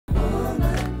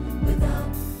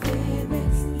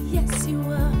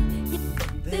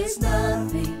There's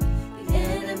nothing the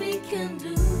enemy can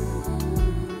do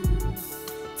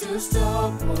to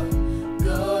stop what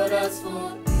God has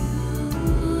for you.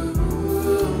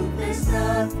 There's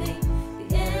nothing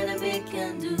the enemy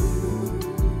can do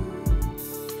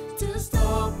to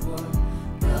stop what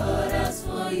God has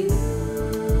for you.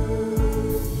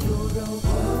 You're a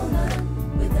woman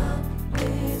without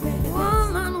limits.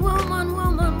 Woman, woman,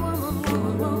 woman, woman,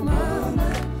 woman,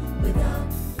 woman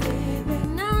without limits.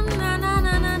 Na na na na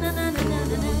na na na na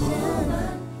na na.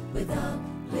 Woman without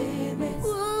limits.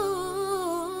 Woman.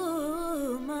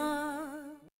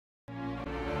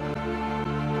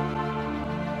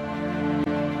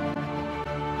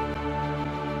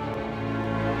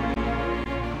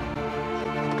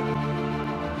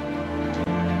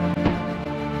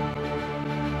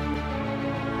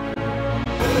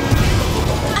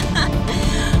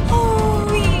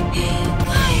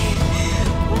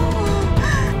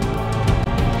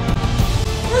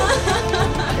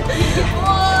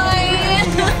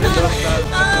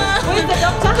 Where's the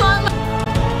doctor?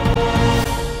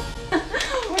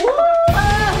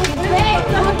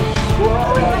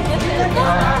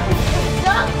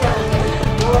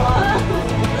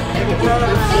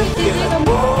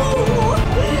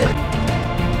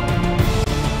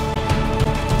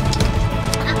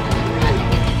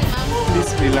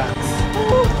 Please relax.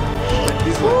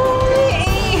 This one.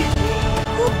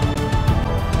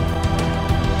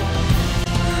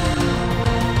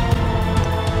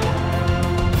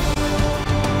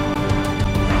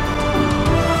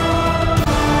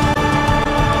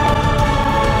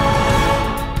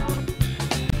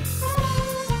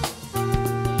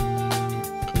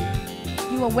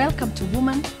 You are welcome to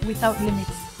Woman Without Limits.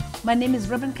 My name is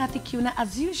Reverend Kiuna,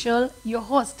 as usual, your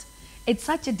host. It's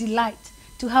such a delight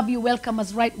to have you welcome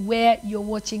us right where you're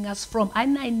watching us from.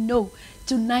 And I know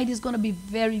tonight is going to be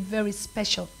very, very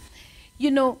special.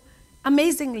 You know,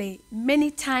 amazingly,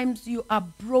 many times you are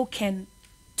broken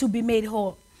to be made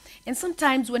whole. And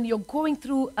sometimes when you're going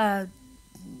through a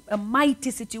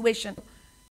mighty situation,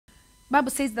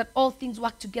 Bible says that all things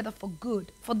work together for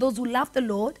good, for those who love the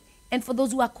Lord and for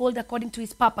those who are called according to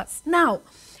his purpose. Now,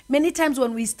 many times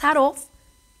when we start off,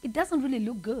 it doesn't really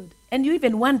look good. And you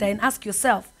even wonder and ask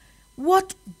yourself,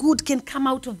 what good can come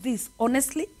out of this,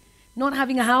 honestly? Not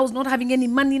having a house, not having any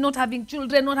money, not having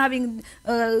children, not having...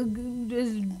 I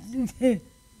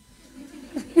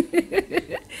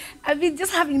mean,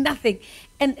 just having nothing.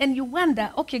 And you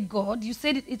wonder, okay, God, you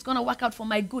said it's going to work out for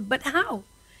my good, but how?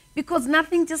 Because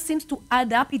nothing just seems to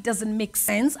add up. It doesn't make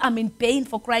sense. I'm in pain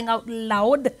for crying out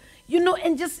loud, you know,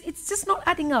 and it's just not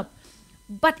adding up.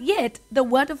 But yet, the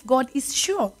word of God is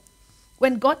sure.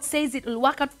 When God says it will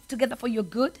work out together for your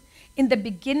good, in the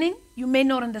beginning, you may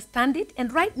not understand it.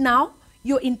 And right now,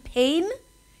 you're in pain.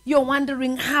 You're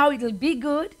wondering how it'll be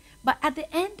good. But at the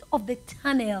end of the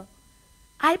tunnel,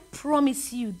 I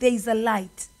promise you, there is a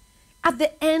light. At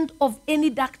the end of any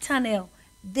dark tunnel,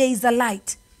 there is a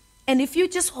light. And if you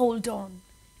just hold on,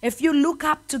 if you look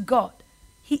up to God,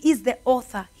 he is the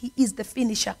author, he is the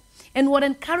finisher. And what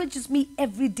encourages me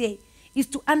every day is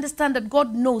to understand that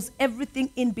God knows everything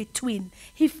in between.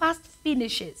 He first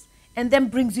finishes and then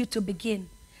brings you to begin.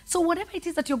 So whatever it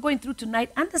is that you're going through tonight,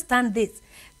 understand this.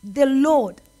 The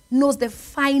Lord knows the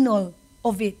final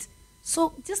of it.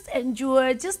 So just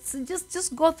endure,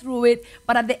 just go through it.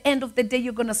 But at the end of the day,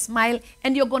 you're going to smile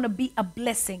and you're going to be a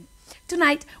blessing.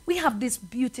 Tonight, we have this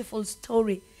beautiful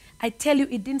story. I tell you,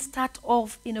 it didn't start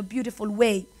off in a beautiful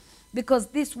way because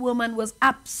this woman was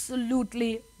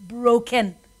absolutely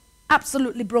broken.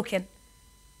 Absolutely broken.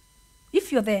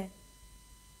 If you're there,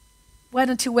 why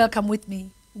don't you welcome with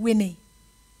me Winnie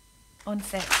on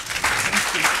set.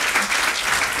 Thank you.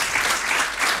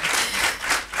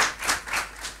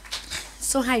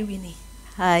 So hi, Winnie.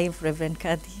 Hi, Reverend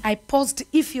Kathy. I paused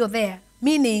if you're there,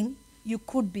 meaning you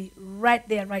could be right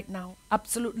there right now,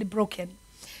 absolutely broken.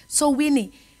 So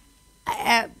Winnie,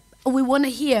 we want to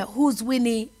hear who's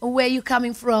Winnie, where are you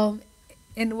coming from,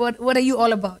 and what are you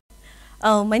all about?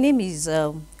 My name is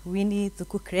Winnie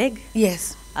Thuku Craig.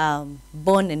 Yes.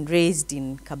 Born and raised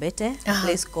in Kabete, a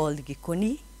place called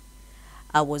Gikoni.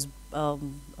 I was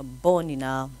born in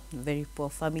a very poor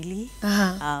family.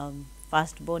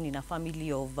 First born in a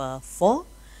family of 4.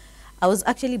 I was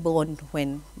actually born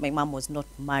when my mom was not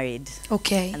married.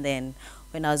 Okay. And then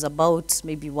when I was about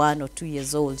maybe 1 or 2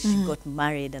 years old, she got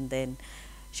married, and then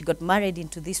she got married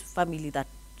into this family that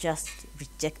just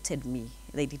rejected me.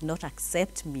 They did not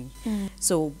accept me.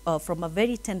 So from a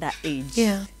very tender age,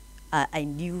 I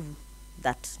knew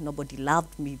that nobody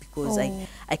loved me because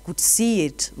I could see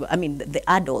it. I mean, the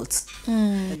adults,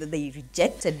 they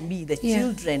rejected me. The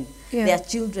children, their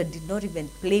children did not even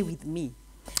play with me.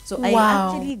 So Wow.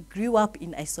 I actually grew up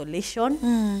in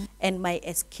isolation, and my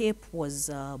escape was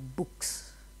books.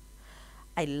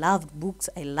 I loved books.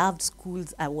 I loved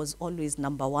schools. I was always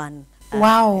number one.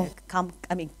 Wow.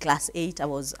 Class 8, I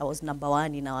was number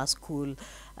one in our school.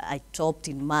 I topped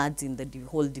in maths in the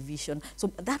whole division.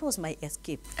 So that was my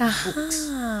escape, books.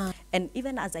 And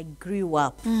even as I grew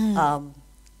up,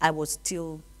 I was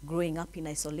still growing up in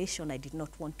isolation. I did not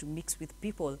want to mix with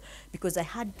people because I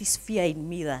had this fear in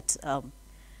me that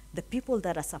the people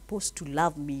that are supposed to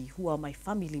love me, who are my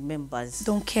family members,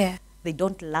 Don't care. they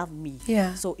don't love me.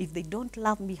 Yeah. So if they don't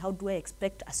love me, how do I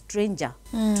expect a stranger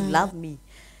to love me?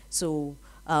 So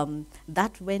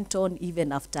that went on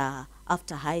even after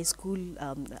high school.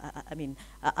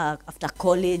 After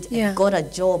college, Yeah. I got a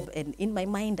job, and in my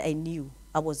mind, I knew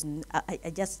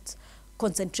I just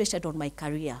concentrated on my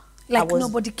career. Like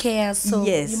nobody cares, so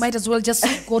Yes. you might as well just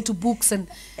go to books, and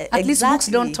at least books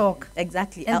Exactly. don't talk.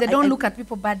 Exactly. And they don't look at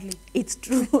people badly. It's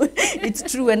true. It's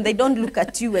true. And they don't look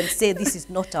at you and say, this is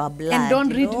not our blood. And don't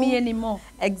you read know? me anymore.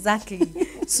 Exactly.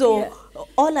 So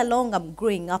all along, I'm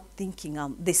growing up thinking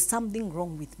there's something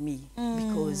wrong with me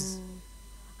because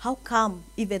how come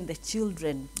even the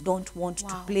children don't want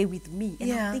to play with me? And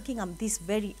Yeah. I'm thinking I'm this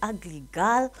very ugly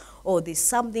girl, or there's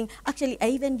something. Actually, I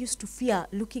even used to fear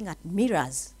looking at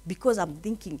mirrors because I'm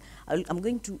thinking I'm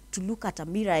going to look at a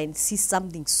mirror and see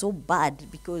something so bad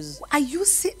because... Are you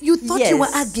you thought you were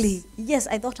Yes. ugly? Yes,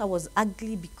 I thought I was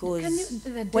ugly because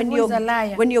the when devil is a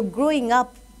liar. when you're growing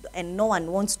up and no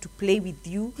one wants to play with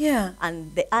you, Yeah.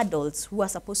 and the adults who are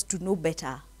supposed to know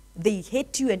better, they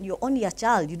hate you and you're only a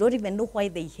child. You don't even know why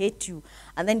they hate you.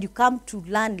 And then you come to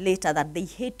learn later that they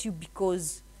hate you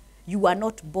because you were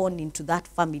not born into that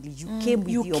family. You came with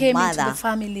You your came mother. into the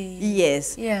family.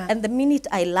 Yes. Yeah. And the minute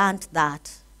I learned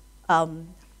that,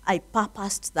 I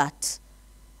purposed that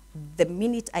the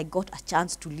minute I got a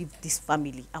chance to leave this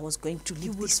family, I was going to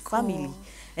leave this family.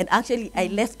 And actually, I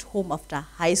left home after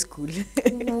high school.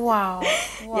 Wow.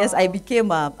 Yes, I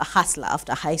became a hustler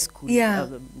after high school. Yeah.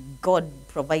 God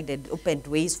opened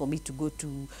ways for me to go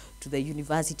to the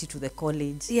university, to the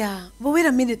college. Yeah. But wait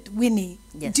a minute, Winnie.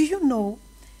 Yes. Do you know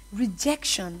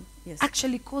rejection Yes.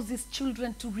 actually causes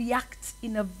children to react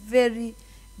in a very,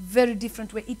 very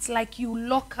different way? It's like you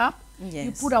lock up, you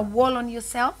Yes. put a wall on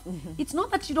yourself. It's not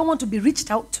that you don't want to be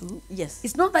reached out to. Yes.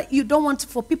 It's not that you don't want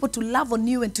for people to love on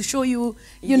you and to show you,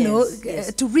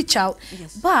 Yes. to reach out.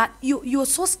 Yes. But you're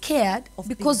so scared Of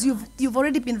because being you've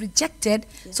already been rejected.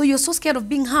 So you're so scared of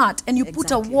being hurt, and you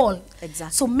put a Exactly. wall.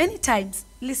 Exactly. So many times,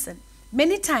 listen,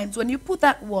 many times when you put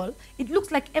that wall, it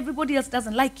looks like everybody else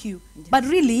doesn't like you. But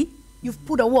really, you've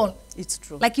put a wall. It's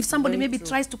true. Like if somebody Very maybe true.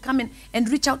 tries to come in and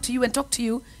reach out to you and talk to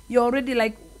you, you're already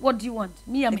like, what do you want?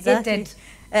 Me, I'm Exactly. hated.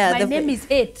 Yeah, My the- name is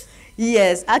hate.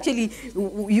 Yes, actually,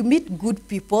 you meet good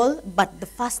people, but the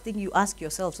first thing you ask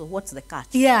yourself, so what's the catch?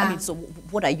 Yeah. I mean, so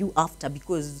what are you after?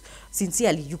 Because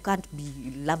sincerely, you can't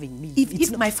be loving me.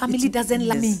 If my family doesn't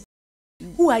love me,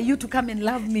 who are you to come and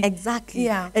love me? Exactly.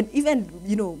 Yeah. And even,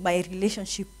 my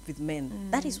relationship with men,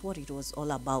 that is what it was all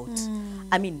about.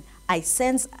 I mean,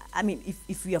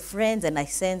 if we are friends and I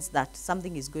sense that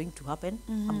something is going to happen,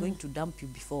 I'm going to dump you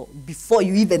before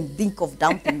you even think of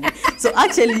dumping me. So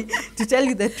actually, to tell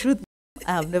you the truth,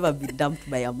 I have never been dumped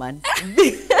by a man.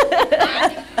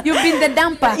 You've been the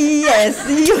dumper. Yes.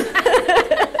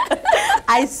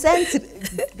 I sense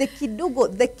the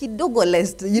kidogo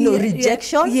list,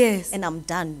 rejection, yes. and I'm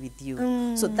done with you.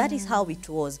 So that is how it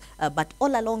was. But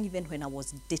all along, even when I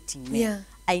was dating men, Yeah.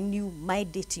 I knew my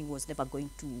dating was never going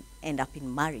to end up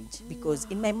in marriage because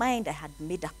in my mind, I had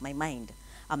made up my mind.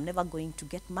 I'm never going to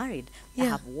get married. Yeah. I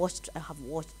have watched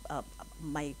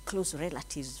my close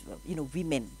relatives,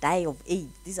 women die of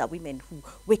AIDS. These are women who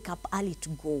wake up early to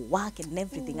go work and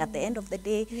everything. At the end of the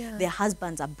day, Yeah. their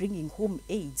husbands are bringing home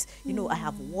AIDS. I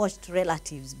have watched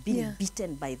relatives being Yeah.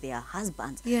 beaten by their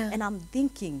husbands. Yeah. And I'm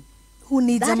thinking, Who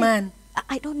needs a that man?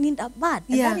 I don't need a man.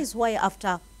 And Yeah. that is why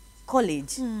after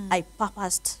college, I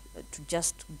purposed to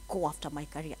just go after my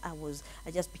career.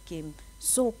 I just became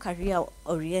so career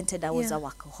oriented. I was Yeah. a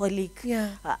workaholic. Yeah.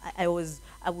 I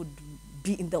would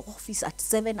be in the office at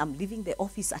 7. I'm leaving the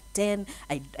office at 10.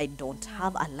 I don't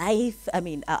have a life. I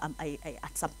mean, I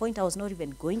at some point I was not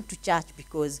even going to church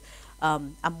because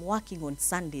I'm working on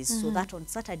Sundays, so that on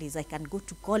Saturdays I can go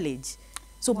to college.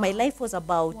 So my life was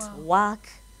about work,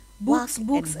 Books, work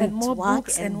books, and more work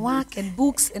books, and work, and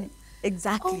books, and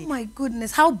Exactly. Oh my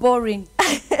goodness, how boring.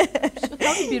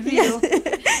 Don't be real.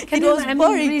 Can It you was I mean,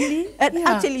 boring. really? And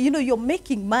Yeah. actually, you know, you're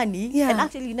making money, Yeah. and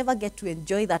actually you never get to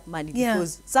enjoy that money Yeah.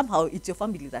 because somehow it's your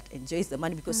family that enjoys the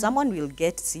money because someone will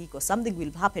get sick or something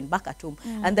will happen back at home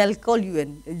and they'll call you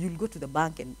and you'll go to the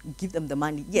bank and give them the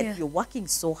money. Yet Yeah. you're working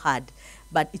so hard,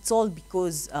 but it's all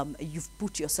because you've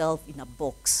put yourself in a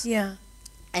box. Yeah.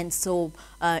 And so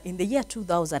in the year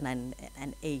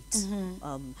 2008,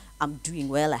 I'm doing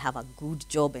well. I have a good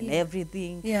job and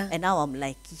everything. Yeah. And now I'm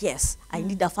like, yes, I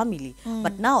need a family.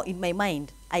 But now in my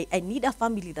mind, I need a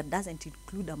family that doesn't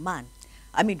include a man.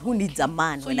 I mean, who needs a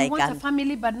man So when you I want can? a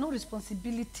family but no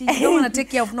responsibility. You don't want to take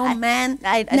care of no man.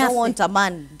 I don't nothing. want a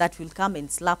man that will come and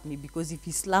slap me because if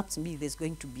he slaps me, there's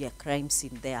going to be a crime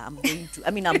scene there. I'm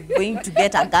going to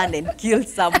get a gun and kill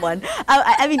someone.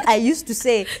 I mean, I used to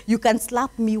say, you can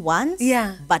slap me once,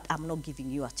 Yeah. but I'm not giving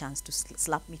you a chance to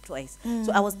slap me twice.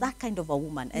 So I was that kind of a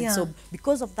woman. And Yeah. so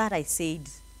because of that, I said,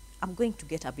 I'm going to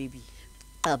get a baby.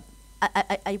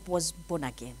 I was born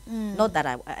again. Not that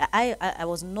I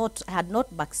was not, I had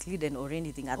not backslidden or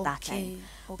anything at that Okay,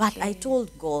 time. But I okay.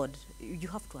 told God, you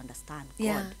have to understand,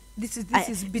 Yeah. God. This is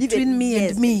Even- between me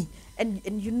yes, and me.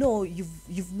 And you know,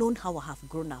 you've known how I have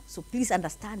grown up. So please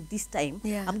understand this time,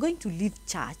 Yeah. I'm going to leave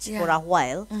church Yeah. for a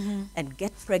while and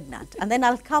get pregnant. And then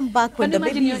I'll come back when Can the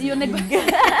you imagine baby you're,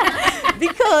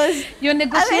 because you're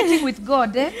negotiating with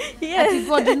God, eh? Yes. Ati,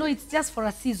 God, you know, it's just for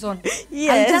a season.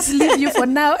 Yes. I'll just leave you for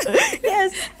now.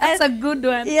 yes, That's and- a good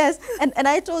one. Yes, and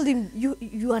I told him,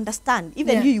 you understand.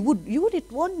 Even Yeah. you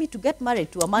wouldn't want me to get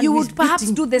married to a man You who would is perhaps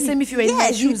beating do the me. same if you were in my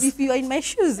Yes, shoes. if you are in my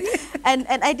shoes. and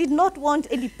I did not want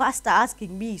any pastor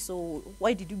asking me, so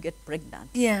why did you get pregnant?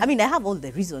 Yeah. I mean, I have all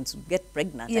the reasons to get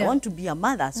pregnant. Yeah. I want to be a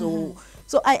mother,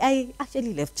 so I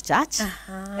actually left church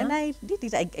and I did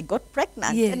it. I got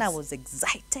pregnant and I Yes. was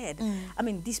excited. I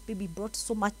mean, this baby brought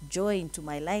so much joy into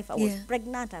my life. I was Yeah.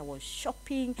 pregnant, I was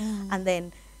shopping, and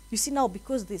then you see now,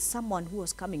 because there's someone who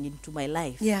was coming into my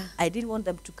life, Yeah. I didn't want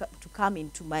them to come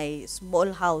into my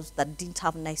small house that didn't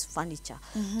have nice furniture.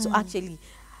 So actually,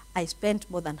 I spent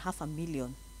more than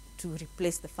 $500,000 to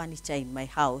replace the furniture in my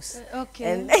house. Okay.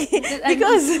 And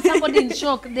Because somebody in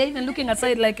shock, they're even looking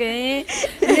aside like, eh?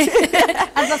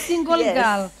 As a single Yes.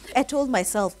 girl. I told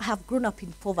myself, I have grown up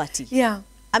in poverty. Yeah.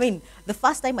 I mean, the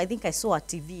first time I think I saw a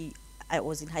TV, I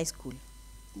was in high school.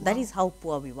 That is how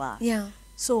poor we were. Yeah.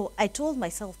 So I told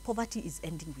myself, poverty is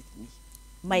ending with me.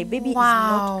 My baby Wow.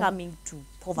 is not coming to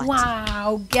poverty.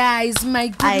 Wow, guys,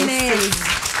 my I goodness.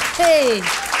 said, Hey.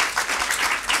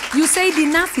 You said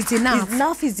enough is enough.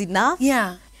 enough is enough.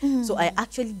 Yeah. So I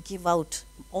actually gave out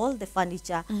all the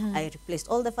furniture. I replaced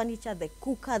all the furniture, the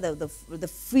cooker, the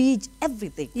fridge,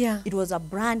 everything. Yeah. It was a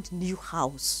brand new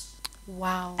house.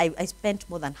 Wow. I spent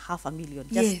more than $500,000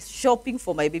 just Yes. shopping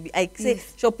for my baby. I say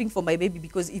Yes. shopping for my baby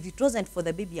because if it wasn't for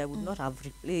the baby, I would not have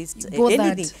replaced Bothered,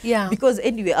 anything. yeah. Because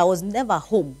anyway, I was never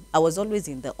home. I was always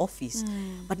in the office.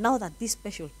 But now that this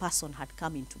special person had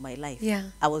come into my life, Yeah.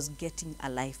 I was getting a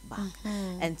life back.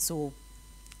 And so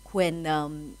when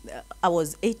I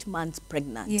was 8 months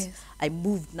pregnant, Yes. I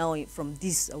moved now from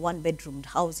this one-bedroom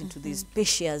house into this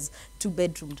spacious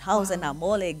two-bedroom house, and I'm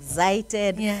all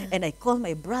excited. Yeah. And I call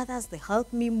my brothers; they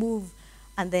help me move.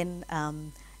 And then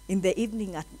in the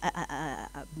evening,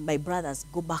 my brothers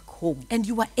go back home. And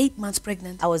you were 8 months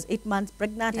pregnant. I was 8 months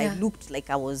pregnant. Yeah. I looked like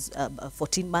I was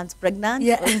 14 months pregnant.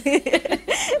 Yeah.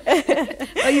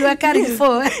 Oh, you were carrying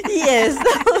 4. Yes,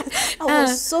 I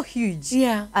was so huge.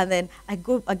 Yeah. And then I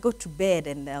go to bed,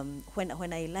 and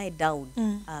when I lie down,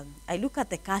 I look at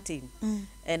the curtain,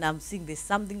 and I'm seeing there's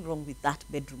something wrong with that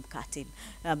bedroom curtain.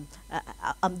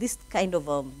 I'm this kind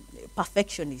of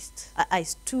perfectionist. I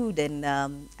stood and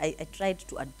I tried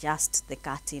to adjust the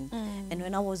curtain, and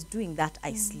when I was doing that,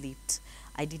 I slipped.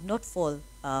 I did not fall,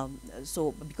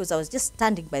 so because I was just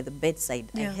standing by the bedside,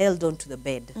 Yeah. I held on to the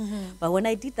bed. But when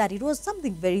I did that, it was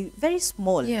something very, very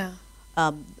small. Yeah.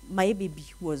 My baby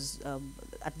was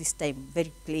at this time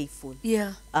very playful.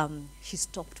 Yeah. She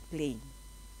stopped playing.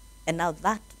 And now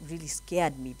that really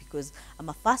scared me because I'm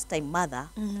a first-time mother.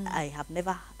 I have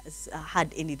never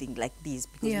had anything like this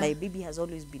because Yeah. my baby has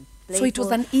always been playful. So it was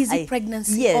an easy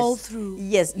pregnancy yes, all through.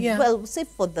 Yes. Yeah. Well, save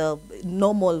for the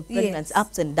normal pregnancy, Yes.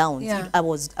 ups and downs, Yeah. I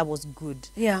was good.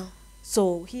 Yeah.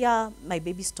 So here my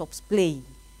baby stops playing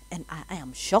and I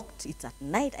am shocked. It's at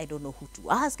night. I don't know who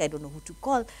to ask. I don't know who to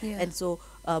call. Yeah. And so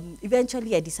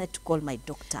eventually I decide to call my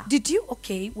doctor. Did you,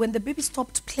 okay, when the baby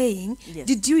stopped playing, Yes.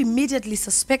 did you immediately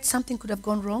suspect something could have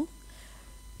gone wrong?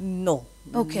 No,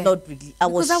 Okay. not really. I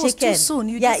was Because that was shaken. too soon.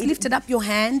 You Yeah, just lifted up your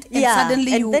hand and yeah,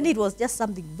 suddenly and you... then it was just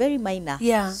something very minor.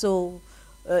 Yeah. So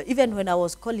even when I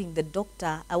was calling the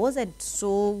doctor, I wasn't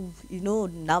so,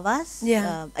 nervous.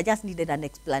 Yeah. I just needed an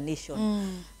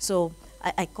explanation. So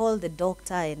I called the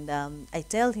doctor and I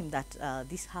tell him that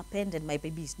this happened and my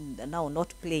baby is now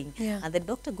not playing. Yeah. And the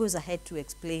doctor goes ahead to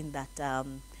explain that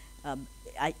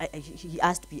he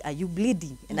asked me, are you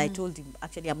bleeding? And I told him,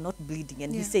 actually, I'm not bleeding.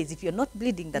 And he says, if you're not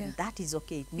bleeding, then that is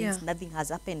okay. It means nothing has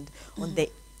happened on the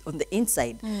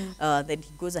inside. Then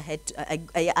he goes ahead.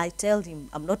 I tell him,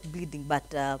 I'm not bleeding,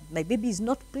 but my baby is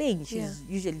not playing. She's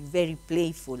usually very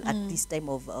playful at this time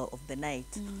of the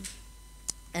night.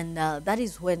 And that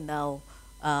is when now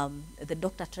the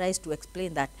doctor tries to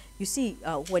explain that, you see,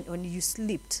 when you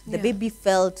slept, the baby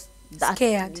felt that,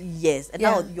 scared. Yes, and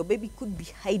now your baby could be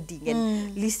hiding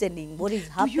and listening what is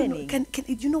happening.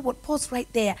 You know what? Pause right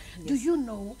there. Yes. Do you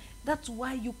know that's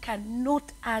why you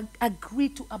cannot agree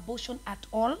to abortion at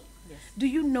all? Yes. Do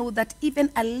you know that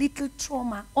even a little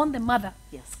trauma on the mother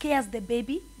scares the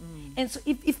baby? And so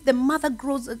if the mother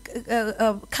grows,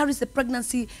 carries the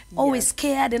pregnancy, always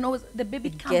scared, and always the baby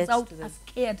comes out a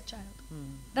scared child.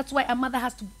 That's why a mother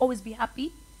has to always be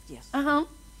happy. Yes.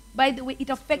 By the way, it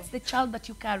affects the child that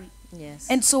you carry. Yes.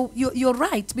 And so you're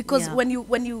right, because when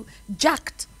you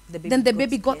jacked, then the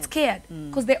baby got scared,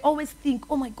 because they always think,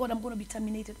 oh my God, I'm going to be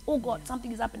terminated. Oh God,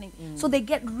 something is happening. So they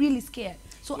get really scared.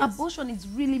 So abortion is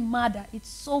really murder. It's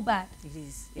so bad. It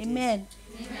is. Amen.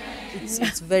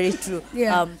 It's very true.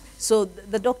 Yeah. So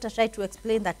the doctor tried to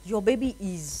explain that your baby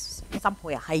is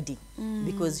somewhere hiding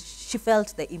because she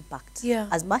felt the impact. Yeah.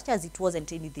 As much as it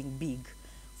wasn't anything big,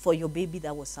 for your baby,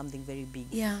 that was something very big.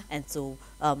 Yeah. And so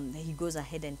he goes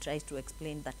ahead and tries to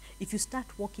explain that if you start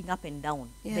walking up and down,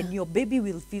 then your baby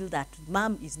will feel that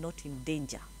mom is not in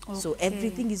danger. Okay. So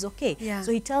everything is okay. Yeah.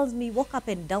 So he tells me, walk up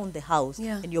and down the house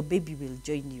and your baby will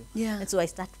join you. Yeah. And so I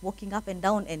start walking up and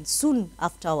down, and soon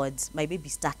afterwards, my baby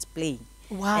starts playing.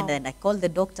 Wow. And then I call the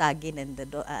doctor again, and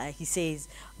he says,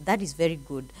 that is very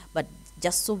good, but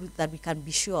just so that we can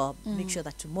be sure, make sure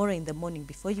that tomorrow in the morning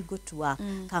before you go to work,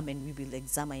 come and we will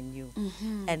examine you.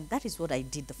 And that is what I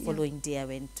did. The following day I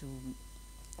went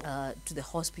to the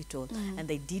hospital and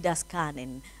they did a scan,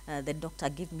 and the doctor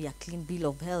gave me a clean bill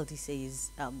of health. He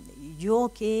says, you're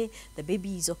okay, the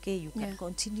baby is okay, you can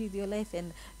continue with your life,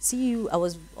 and see you, I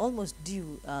was almost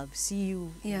due, see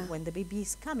you when the baby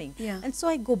is coming. And so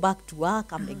I go back to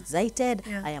work, I'm excited,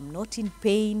 I am not in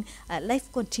pain,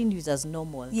 life continues as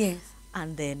normal. Yes.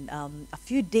 And then a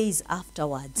few days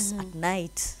afterwards, at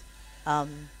night,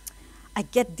 I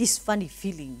get this funny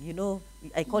feeling,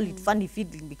 I call it funny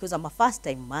feeling because I'm a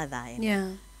first-time mother,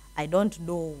 and I don't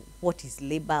know what is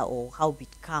labor or how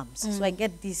it comes. So I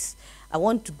get this, I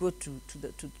want to go to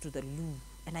the loo,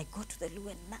 and I go to the loo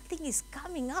and nothing is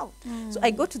coming out. So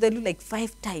I go to the loo like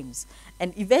 5 times,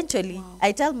 and eventually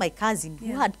I tell my cousin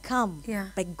who had come,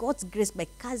 by God's grace, my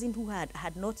cousin who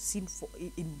had not seen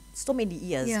in so many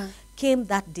years, came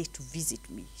that day to visit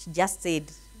me. She just said,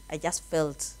 I just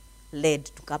felt led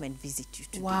to come and visit you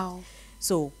today. Wow.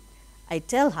 So I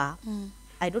tell her,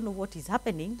 I don't know what is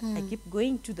happening. I keep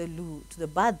going to the loo, to the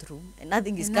bathroom, and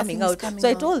nothing is coming out. So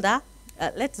I told her,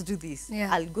 let's do this.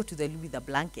 I'll go to the loo with a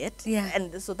blanket,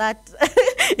 and so that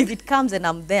if it comes and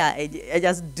I'm there, I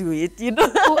just do it,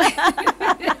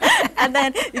 And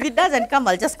then if it doesn't come,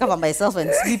 I'll just cover myself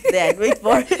and sleep there and wait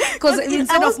for it. Because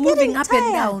instead of moving up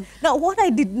and down. Now, what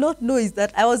I did not know is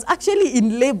that I was actually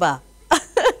in labor.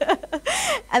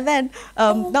 And then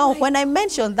now when I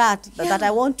mentioned that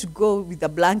I want to go with a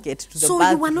blanket to the bathroom. So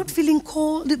you were not feeling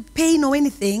cold, pain or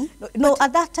anything? No,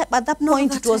 at that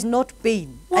point it was not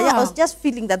pain. Wow. I was just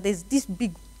feeling that there's this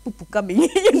big poo-poo coming.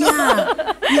 Yeah.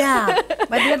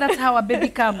 But yeah, that's how a baby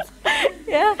comes.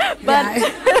 Yeah, but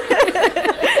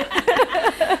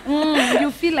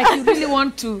you feel like you really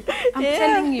want to. I'm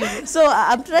telling you. So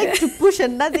I'm trying to push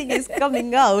and nothing is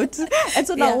coming out. And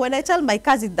so now when I tell my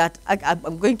cousin that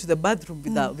I'm going to the bathroom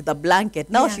with a blanket,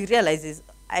 now she realizes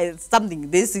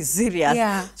this is serious.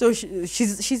 Yeah. So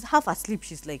she's half asleep.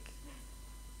 She's like,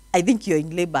 I think you're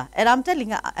in labor. And I'm telling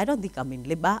her, I don't think I'm in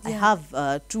labor. I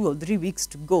have 2 or 3 weeks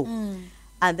to go.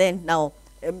 And then now,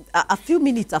 a few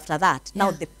minutes after that,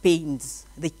 now the pains,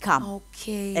 they come.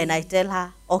 Okay. And I tell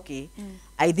her, okay,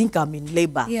 I think I'm in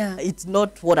labor. Yeah. It's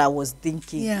not what I was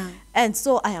thinking. Yeah. And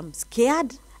so I am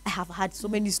scared. I have had so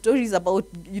many stories about,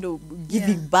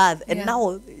 giving birth. And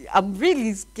now I'm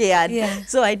really scared. Yeah.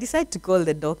 So I decide to call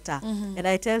the doctor. And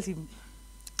I tell him,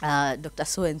 Dr.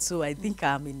 So-and-so, I think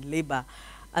I'm in labor.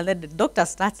 And then the doctor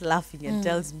starts laughing and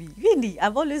tells me, Winnie,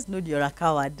 I've always known you're a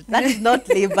coward. That is not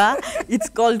labor. It's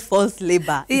called false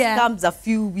labor. Yeah. It comes a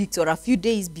few weeks or a few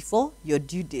days before your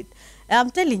due date. And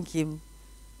I'm telling him,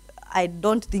 I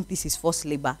don't think this is forced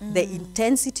labor. The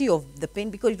intensity of the pain,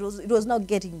 because it was not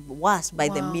getting worse by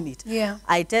the minute. Yeah.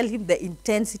 I tell him the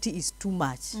intensity is too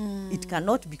much. It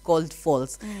cannot be called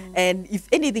false. And if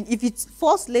anything, if it's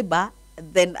forced labor,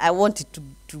 then I want it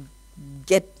to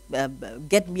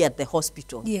get me at the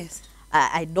hospital. Yes.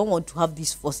 I don't want to have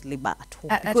this forced labor at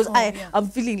home, At because home, yeah. I'm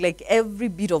feeling like every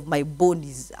bit of my bone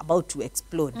is about to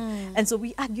explode. And so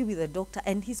we argue with the doctor,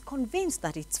 and he's convinced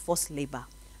that it's forced labor.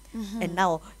 And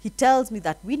now he tells me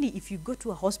that, Winnie, if you go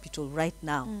to a hospital right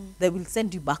now, they will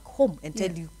send you back home and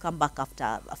tell you come back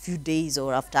after a few days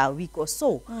or after a week or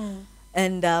so.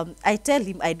 And I tell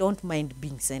him I don't mind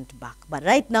being sent back, but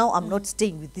right now I'm not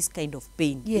staying with this kind of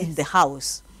pain in the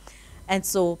house. And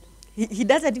so he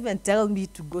doesn't even tell me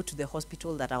to go to the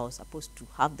hospital that I was supposed to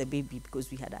have the baby,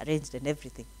 because we had arranged and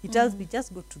everything. He tells me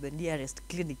just go to the nearest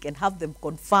clinic and have them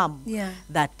confirm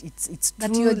that it's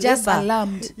That true you're just labor.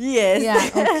 alarmed. Yes.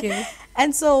 Yeah, okay.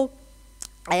 And so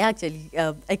I actually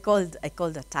I called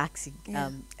a taxi,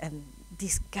 and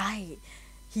this guy,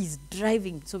 he's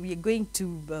driving. So we're going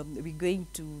to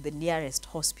the nearest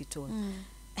hospital,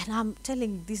 and I'm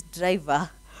telling this driver,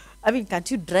 I mean, can't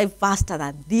you drive faster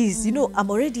than this? You know, I'm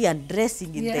already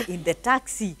undressing in the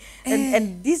taxi,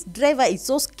 and this driver is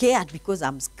so scared because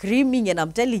I'm screaming, and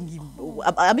I'm telling him,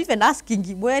 I'm even asking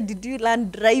him, where did you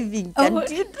learn driving? Can't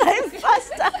you drive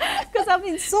faster? Because I'm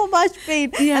in so much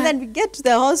pain. And then we get to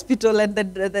the hospital, and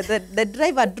the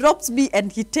driver drops me,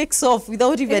 and he takes off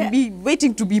without even me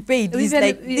waiting to be paid. He's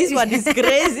like, this one is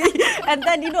crazy. And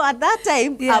then, you know, at that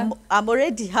time, I'm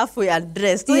already halfway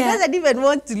undressed. So he doesn't even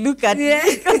want to look at me,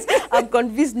 because I'm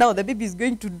convinced now the baby is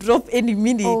going to drop any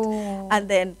minute. And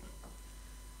then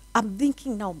I'm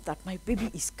thinking now that my baby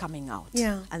is coming out.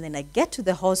 And then I get to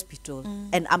the hospital,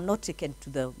 and I'm not taken to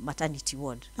the maternity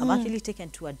ward. I'm actually taken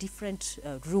to a different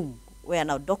room, where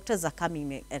now doctors are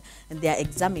coming and they are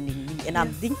examining me. And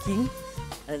I'm thinking,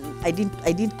 I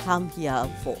didn't come here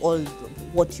for all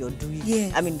what you're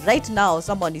doing. I mean, right now,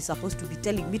 someone is supposed to be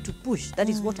telling me to push. That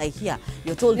is what I hear.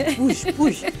 You're told push,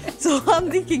 push. So I'm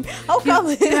thinking, how come?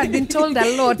 You have been told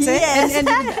a lot. Yes. And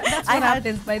that's what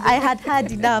happens by the I had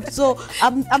had enough. So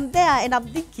I'm there, and I'm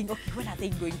thinking, okay, when are they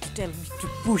going to tell me to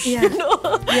push? You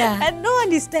know? And no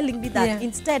one is telling me that.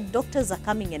 Instead, doctors are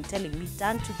coming and telling me,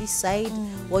 turn to this side.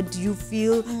 What do you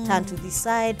feel? Turn to this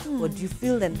side. What do you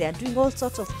feel? And they are doing all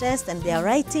sorts of tests, and they are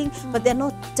writing, but they're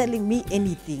not telling me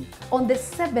anything. On the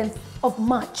 7th of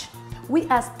March, we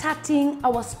are starting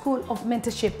our School of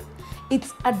Mentorship.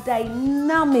 It's a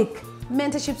dynamic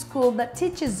mentorship school that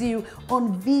teaches you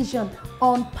on vision,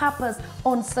 on purpose,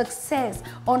 on success,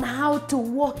 on how to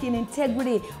walk in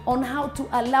integrity, on how to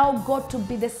allow God to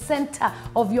be the center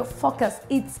of your focus.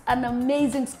 It's an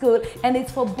amazing school, and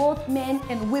it's for both men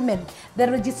and women.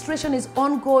 The registration is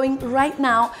ongoing right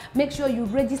now. Make sure you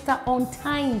register on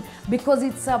time, because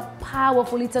it's a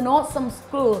powerful, it's an awesome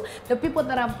school. The people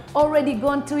that have already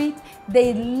gone to it,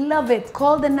 they love it.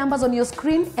 Call the numbers on your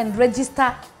screen and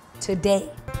register today.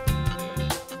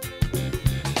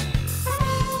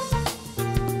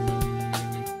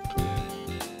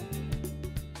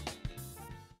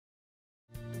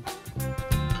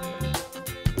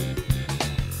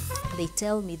 They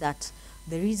tell me that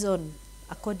the reason,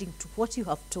 according to what you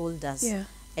have told us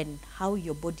and how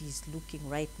your body is looking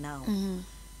right now,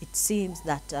 it seems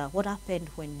that what happened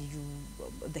when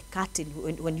the curtain,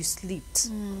 when you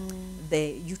slept,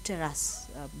 the uterus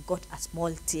got a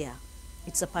small tear.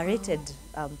 It separated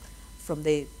from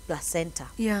the placenta.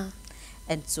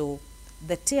 And so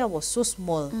the tear was so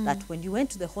small that when you went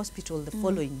to the hospital the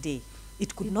following day,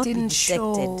 it could not be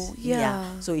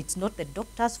detected. So it's not the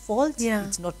doctor's fault.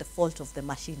 It's not the fault of the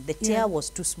machine. The tear was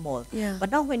too small.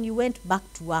 But now when you went back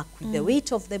to work with the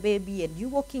weight of the baby and you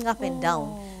walking up and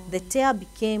down, the tear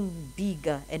became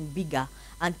bigger and bigger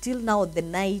until now the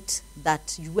night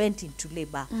that you went into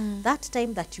labor. That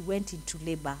time that you went into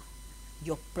labor,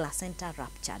 your placenta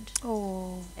ruptured.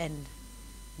 And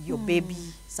your baby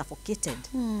suffocated.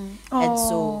 And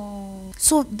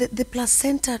so the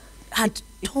placenta had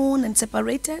torn and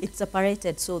separated? It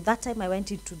separated. So that time I went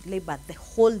into labor, the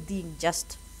whole thing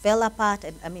just fell apart.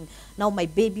 And I mean, now my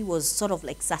baby was sort of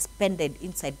like suspended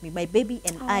inside me. My baby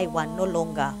and I were no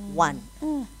longer one.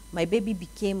 My baby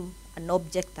became an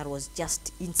object that was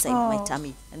just inside my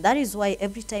tummy. And that is why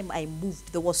every time I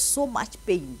moved, there was so much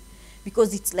pain,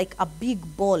 because it's like a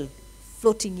big ball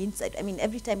floating inside. I mean,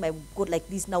 every time I go like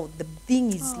this now, the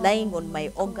thing is lying on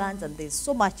my organs and there's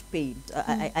so much pain.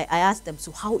 I asked them,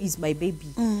 so how is my baby?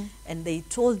 And they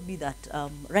told me that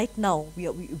right now we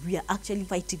are actually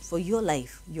fighting for your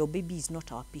life. Your baby is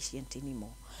not our patient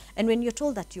anymore. And when you're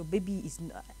told that your baby is,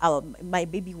 my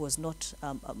baby was not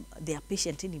their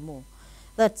patient anymore,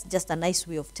 that's just a nice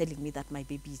way of telling me that my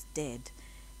baby is dead.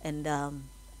 And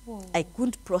I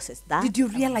couldn't process that. Did you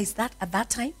realize that at that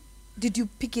time? Did you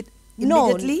pick it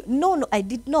No, immediately? no, I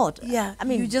did not. Yeah, I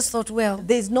mean, you just thought, well,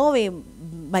 there's no way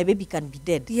my baby can be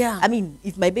dead. Yeah. I mean,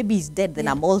 if my baby is dead, then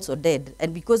Yeah. I'm also dead.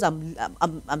 And because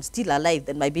I'm still alive,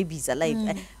 then my baby is alive.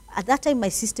 At that time, my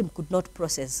system could not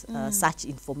process such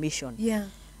information. yeah.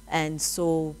 And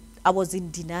so I was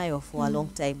in denial for a long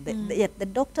time. Yet the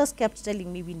doctors kept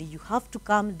telling me, Winnie, you have to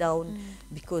calm down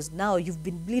because now you've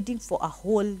been bleeding for a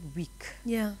whole week.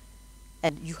 Yeah.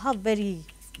 And you have very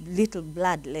little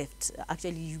blood left.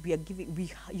 Actually,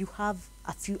 you have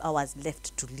a few hours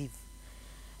left to live.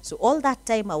 So all that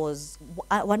time I was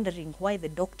wondering why the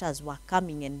doctors were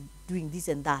coming and doing this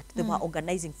and that. They were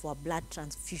organizing for a blood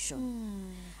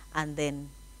transfusion. And then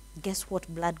guess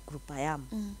what blood group I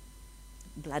am?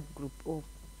 Blood group O.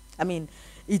 I mean,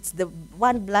 it's the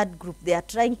one blood group they are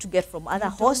trying to get from other You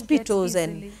don't hospitals, get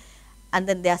easily. and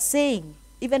then they are saying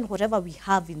even whatever we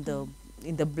have in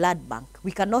the blood bank,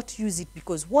 we cannot use it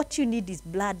because what you need is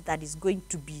blood that is going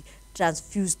to be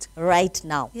transfused right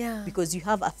now. Yeah. Because you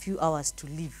have a few hours to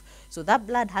live. So that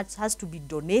blood has to be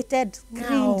donated,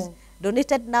 Now.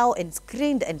 donated now and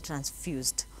screened and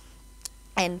transfused.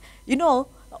 And you know,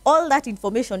 all that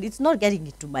information, it's not getting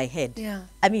into my head. Yeah.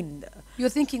 I mean, You're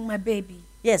thinking my baby.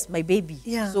 yes, my baby.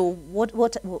 Yeah. So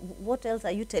what else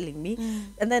are you telling me?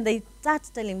 And then they start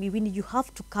telling me, Winnie, you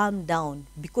have to calm down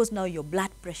because now your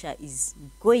blood pressure is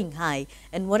going high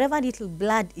and whatever little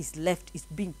blood is left is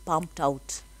being pumped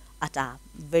out at a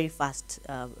very fast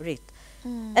rate.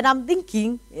 And I'm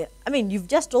thinking, I mean, you've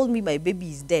just told me my baby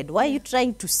is dead. Why are you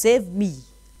trying to save me?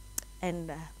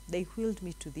 And they wheeled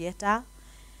me to theater.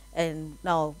 And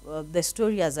now the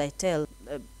story as I tell,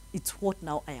 it's what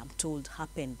now I am told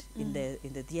happened in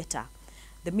the theater.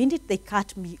 The minute they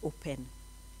cut me open,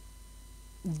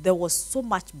 there was so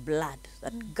much blood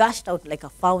that gushed out like a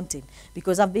fountain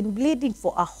because I've been bleeding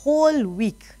for a whole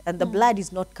week and the blood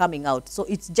is not coming out. So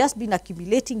it's just been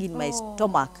accumulating in my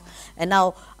stomach. And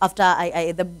now after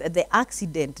the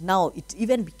accident, now it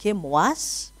even became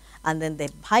worse. And then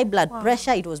the high blood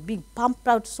pressure, it was being pumped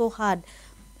out so hard.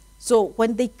 So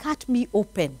when they cut me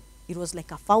open, it was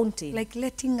like a fountain. Like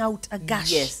letting out a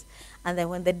gush. Yes. And then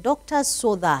when the doctors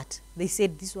saw that, they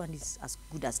said this one is as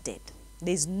good as dead.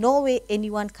 There's no way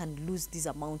anyone can lose this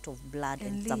amount of blood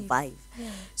and live. survive. Yeah.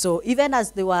 So even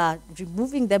as they were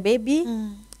removing the baby,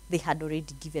 they had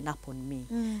already given up on me.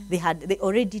 They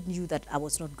already knew that I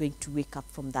was not going to wake up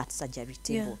from that surgery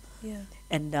table. Yeah.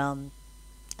 And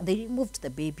they removed the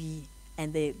baby,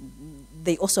 and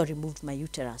they also removed my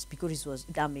uterus because it was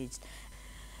damaged.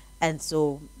 And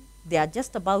so they are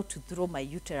just about to throw my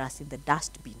uterus in the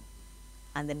dustbin.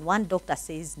 And then one doctor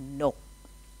says, no,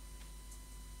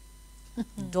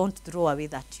 don't throw away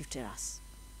that uterus.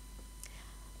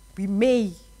 We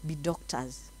may be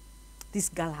doctors. This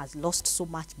girl has lost so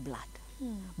much blood,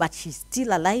 but she's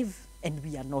still alive and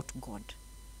we are not God.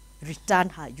 Return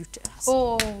her uterus.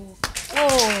 Oh.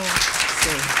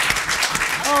 So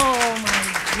Oh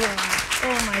my God.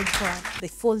 Oh my God. they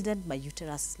folded my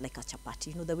uterus like a chapati.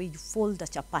 You know, the way you fold a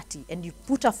chapati and you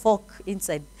put a fork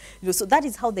inside. You know, so that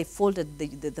is how they folded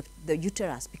the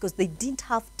uterus because they didn't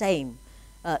have time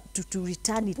to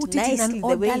return it Put it in nicely an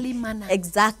the way. orderly manner.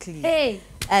 Exactly. Hey.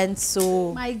 And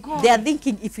so My God. they are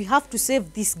thinking if we have to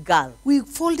save this girl, We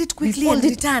fold it quickly fold and it.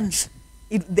 return.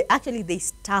 They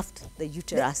stuffed the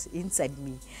uterus inside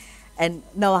me. And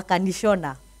now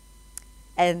akanishona.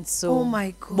 And so Oh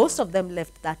my God. most of them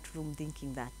left that room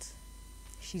thinking that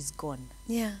she's gone.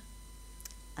 Yeah.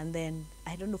 And then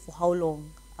I don't know for how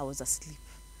long I was asleep,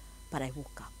 but I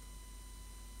woke up.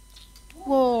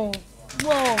 Whoa.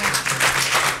 Whoa.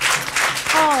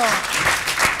 Oh.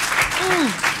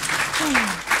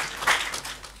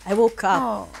 I woke up.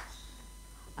 Oh.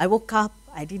 I woke up.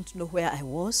 I didn't know where I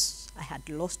was. I had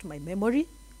lost my memory.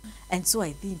 And so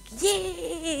I think,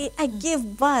 yay, I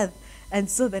gave birth. And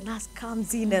so the nurse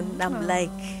comes in and I'm like,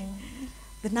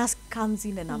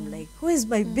 where's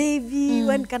my baby?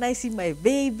 When can I see my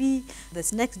baby?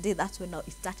 This next day, that's when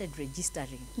it started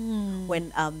registering.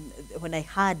 When I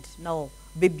heard now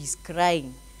babies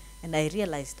crying, and I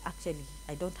realized actually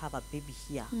I don't have a baby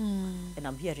here. And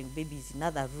I'm hearing babies in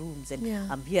other rooms, and Yeah.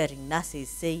 I'm hearing nurses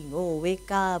saying, oh, wake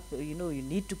up, you know, you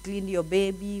need to clean your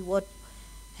baby, what?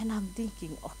 And I'm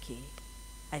thinking, okay,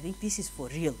 I think this is for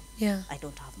real. Yeah. I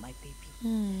don't have my baby.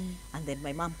 Mm. And then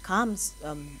my mom comes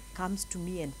to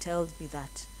me and tells me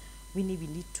that, Winnie, we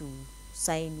need to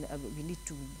sign, we need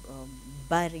to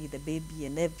bury the baby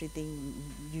and everything.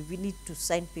 We need to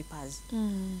sign papers.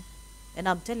 Mm. And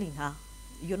I'm telling her,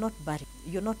 you're not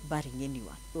burying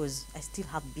anyone, because I still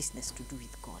have business to do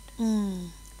with God. Mm.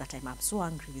 That time I'm so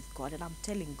angry with God, and I'm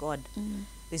telling God,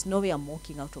 there's no way I'm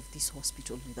walking out of this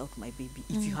hospital without my baby.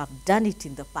 If you have done it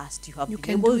in the past, you have You been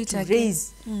can do able it to again.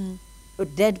 raise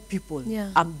dead people.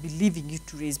 Yeah. I'm believing you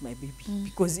to raise my baby,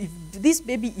 because if this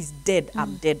baby is dead,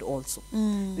 I'm dead also.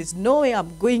 There's no way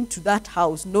I'm going to that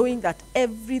house knowing that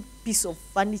every piece of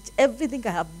furniture, everything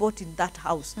I have bought in that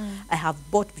house, I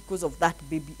have bought because of that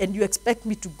baby, and you expect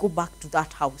me to go back to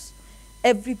that house.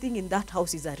 Everything in that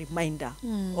house is a reminder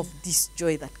of this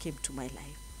joy that came to my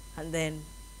life. And then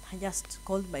I just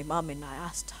called my mom and I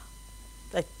asked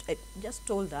her, I just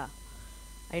told her,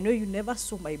 I know you never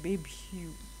saw my baby.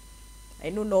 I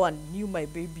know no one knew my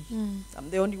baby.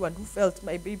 I'm the only one who felt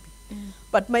my baby.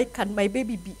 But can my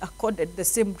baby be accorded the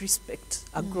same respect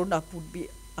a grown-up would be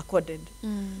accorded?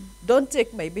 Don't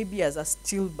take my baby as a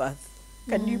stillbirth.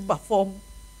 Can you perform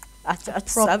a church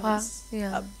service,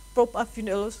 a proper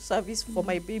funeral service for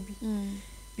my baby?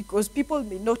 Because people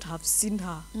may not have seen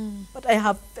her, but I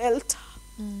have felt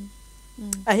her.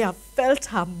 I have felt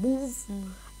her move.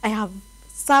 I have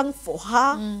sung for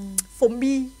her. For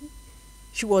me,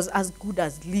 she was as good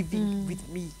as living with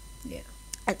me. Yeah.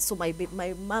 And so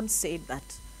my mom said that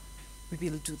we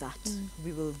will do that.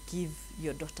 We will give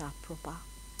your daughter a proper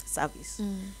service.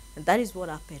 And that is what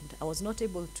happened. I was not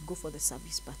able to go for the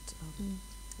service, but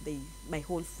my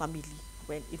whole family,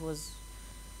 when it was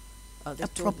a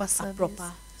proper service. A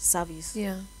proper service.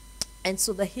 Yeah. And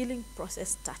so the healing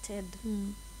process started.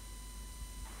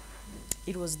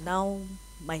 It was now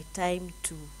my time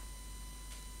to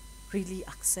really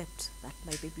accept that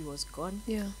my baby was gone.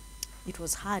 Yeah. It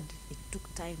was hard. It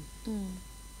took time.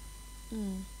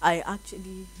 I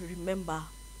actually remember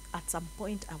at some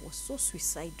point I was so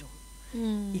suicidal.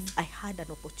 If I had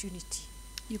an opportunity,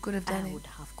 you could have done I it. would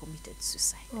have committed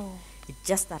suicide. Oh. It's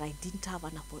just that I didn't have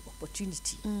an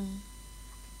opportunity.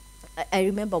 I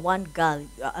remember one girl,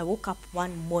 I woke up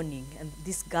one morning and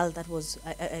this girl that was,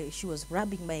 she was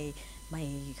rubbing my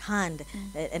hand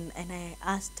and I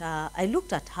asked her, I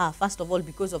looked at her first of all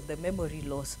because of the memory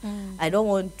loss. I don't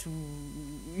want to,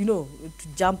 to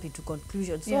jump into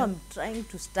conclusions. So I'm trying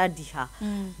to study her.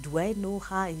 Do I know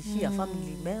her? Is she a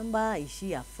family member? Is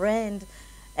she a friend?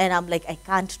 And I'm like, I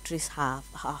can't trace her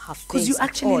face. Because you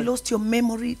actually lost your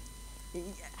memory.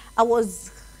 I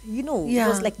was, it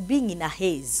was like being in a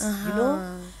haze,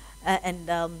 so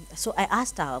I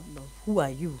asked her, who are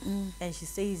you? And she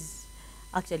says,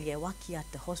 actually, I work here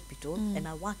at the hospital and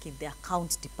I work in the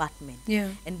accounts department. Yeah.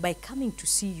 And by coming to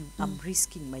see you, I'm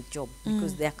risking my job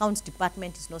because the accounts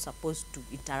department is not supposed to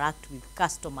interact with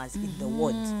customers in the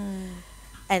wards.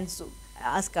 And so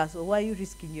I asked her, so why are you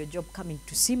risking your job coming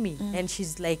to see me? And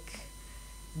she's like,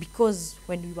 because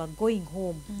when we were going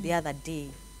home the other day,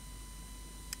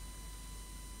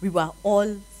 we were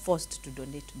all forced to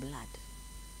donate blood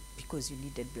because you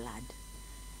needed blood.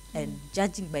 And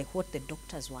judging by what the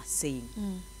doctors were saying,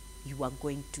 you were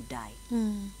going to die.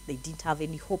 They didn't have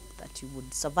any hope that you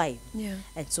would survive. Yeah.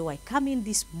 And so I come in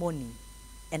this morning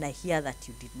and I hear that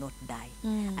you did not die.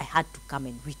 I had to come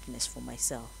and witness for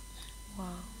myself. Wow.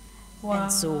 Wow.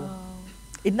 And so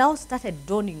it now started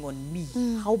dawning on me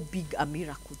how big a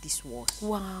miracle this was.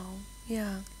 Wow.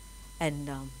 Yeah. And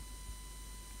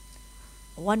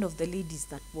one of the ladies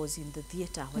that was in the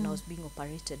theater when I was being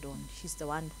operated on, she's the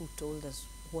one who told us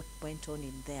what went on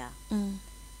in there.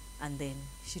 And then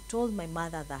she told my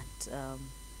mother that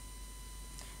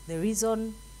the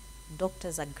reason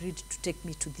doctors agreed to take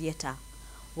me to theater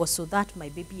was so that my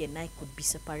baby and I could be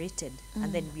separated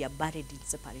and then we are buried in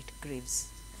separate graves.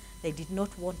 They did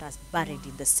not want us buried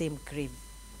in the same grave.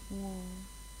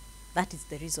 That is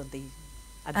the reason they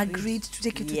agreed to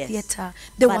take you to yes. theater.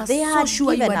 They but were they so had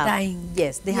sure you were up. dying.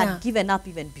 Yes, they had given up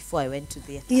even before I went to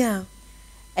theater. Yeah.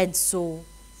 And so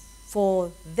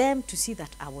for them to see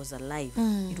that I was alive,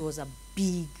 it was a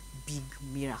big, big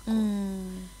miracle.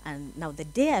 And now the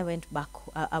day I went back,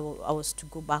 I was to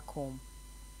go back home,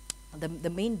 the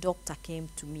main doctor came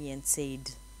to me and said,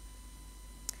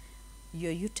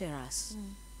 your uterus,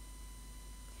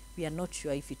 we are not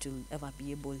sure if it will ever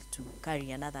be able to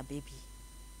carry another baby.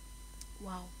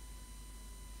 Wow.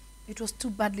 It was too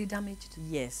badly damaged.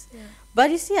 Yes. Yeah.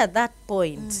 But you see, at that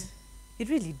point, it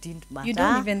really didn't matter. You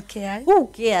don't even care. Who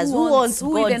cares? Who wants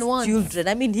Who God's even wants? children?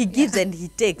 I mean, he gives and he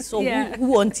takes. So Yeah. who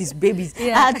wants his babies?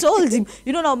 Yeah. I told him,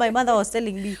 you know, now my mother was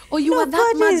telling me, Oh, you "No, were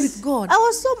that mad is-" with God? I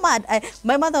was so mad.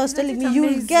 My mother was Isn't telling it me,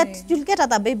 amazing? you'll get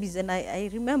other babies. And I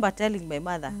remember telling my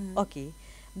mother, okay,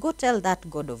 go tell that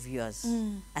God of yours,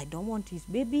 I don't want his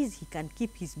babies. He can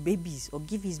keep his babies or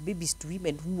give his babies to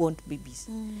women who want babies.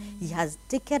 He has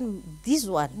taken this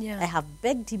one. Yeah. I have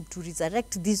begged him to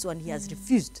resurrect this one. He has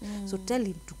refused. So tell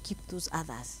him to keep those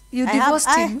others. You divorced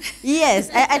him? Yes.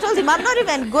 I told him, I'm not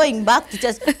even going back to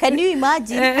church. Can you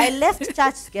imagine? I left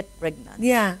church to get pregnant.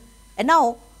 Yeah. And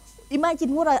now,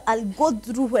 imagine what I'll go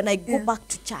through when I go Yeah. back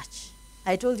to church.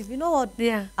 I told him, you know what?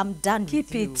 Yeah. I'm done Keep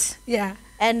with you. it. Yeah.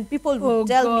 And people would Oh,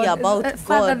 tell me God. about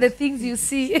Father, God. the things you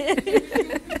see.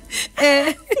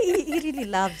 He really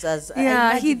loves us. I Yeah,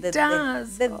 imagine he the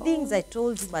does. The things I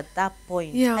told him at that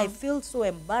point, Yeah. I feel so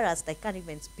embarrassed. I can't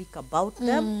even speak about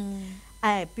them.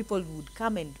 People would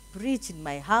come and preach in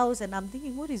my house, and I'm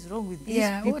thinking, what is wrong with these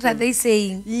Yeah. people? What are they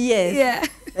saying? Yes. Yeah.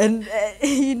 And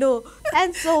you know,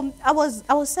 and so I was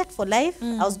set for life.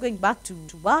 I was going back to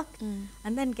work,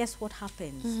 and then guess what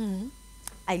happens?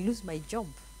 I lose my job,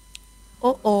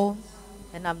 Oh.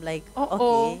 and I'm like,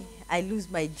 Uh-oh. okay, I lose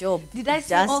my job. Did I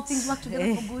say all things work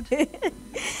together for good?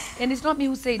 And it's not me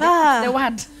who said it. Ah. It's the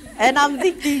word. And I'm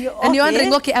thinking, okay, And you're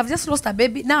wondering, okay, I've just lost a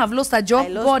baby. Now I've lost a job. I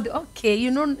lost- God, okay, you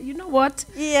know what?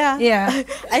 yeah, Yeah.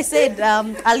 I said,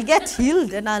 I'll get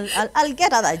healed, and I'll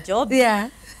get other jobs. Yeah.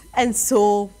 And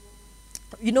so,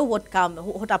 you know what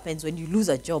happens when you lose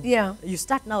a job? Yeah. You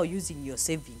start now using your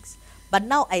savings. But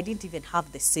now I didn't even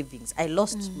have the savings. I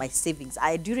lost my savings.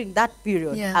 During that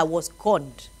period, Yeah. I was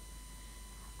conned.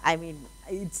 I mean,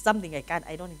 it's something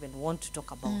I don't even want to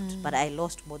talk about. But I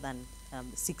lost more than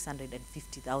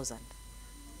 650,000.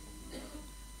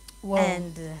 Wow.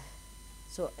 And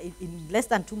so in less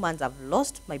than 2 months, I've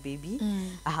lost my baby.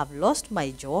 I have lost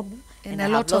my job. And I a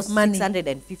have lot of lost money.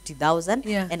 650,000.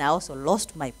 Yeah. And I also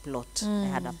lost my plot. I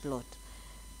had a plot.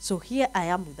 So here I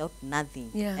am without nothing.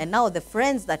 Yeah. And now the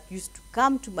friends that used to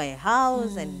come to my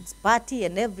house and party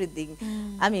and everything,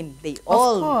 I mean, they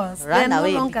all course, they're ran no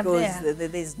away longer because there.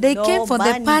 there's They no came for the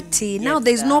money. party. Now Yes,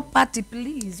 there's no party,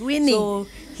 please. Winnie. So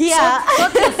here,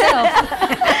 Sort yourself.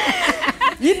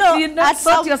 you know, You know, at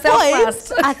sort some yourself point,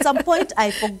 first. at some point, I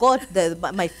forgot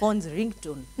my phone's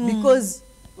ringtone because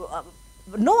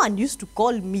no one used to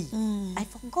call me. I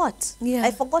forgot. Yeah.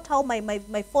 I forgot how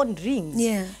my phone rings.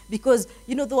 Yeah. Because,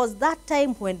 you know, there was that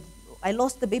time when I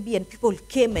lost the baby and people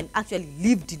came and actually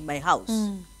lived in my house.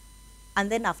 And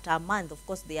then after a month, of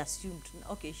course, they assumed,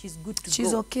 okay, she's good to go.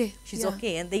 She's okay. She's Yeah.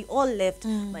 okay. And they all left.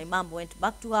 My mom went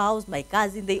back to her house. My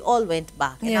cousin, they all went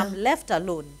back. And Yeah. I'm left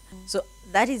alone. So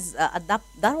that is, that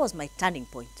was my turning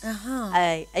point. Uh-huh.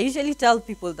 I usually tell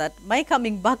people that my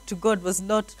coming back to God was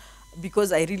not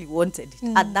because I really wanted it.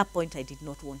 At that point, I did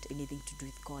not want anything to do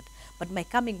with God. But my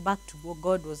coming back to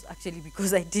God was actually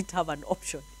because I didn't have an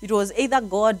option. It was either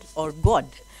God or God.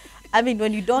 I mean,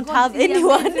 when you don't God have really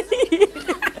anyone.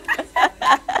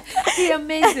 He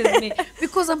amazes me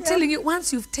because I'm telling you,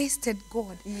 once you've tasted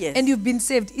God Yes. and you've been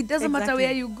saved, it doesn't matter Exactly.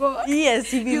 where you go.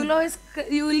 Yes, he will. You'll always,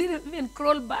 you will even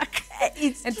crawl back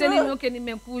It's and true. tell him, okay,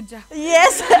 nimekuja.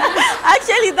 Yes,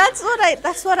 actually,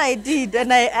 that's what I did,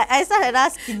 and I started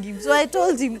asking him. So I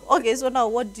told him, okay, so now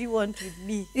what do you want with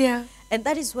me? Yeah. And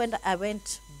that is when I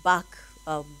went back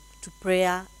to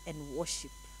prayer and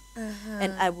worship,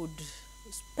 and I would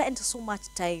spend so much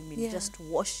time in Yeah. just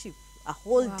worship, a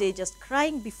whole Wow. day just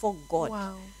crying before God.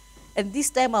 Wow. And this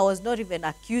time I was not even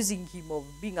accusing him of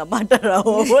being a murderer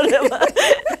or whatever.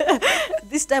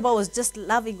 This time I was just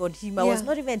loving on him. I was Yeah.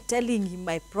 not even telling him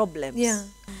my problems. Yeah.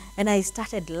 And I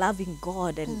started loving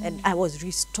God, and I was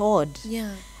restored.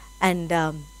 Yeah. And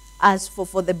as for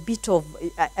the bit of,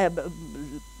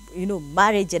 you know,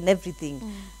 marriage and everything,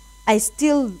 I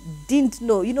still didn't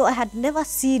know. You know, I had never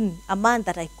seen a man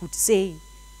that I could say,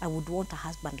 I would want a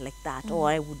husband like that, or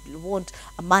I would want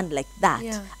a man like that.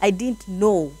 Yeah. I didn't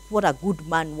know what a good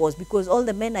man was because all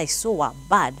the men I saw were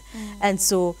bad. And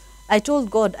so I told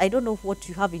God, I don't know what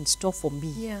you have in store for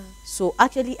me. Yeah. So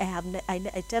actually,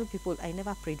 I tell people I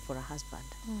never prayed for a husband.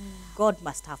 God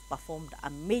must have performed a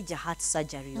major heart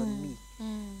surgery on me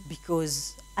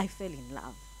because I fell in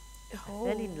love. I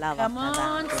fell in love Come after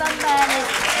on, that. somebody.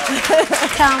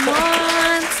 Come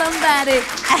on, somebody.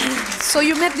 So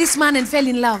you met this man and fell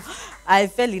in love. I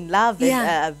fell in love.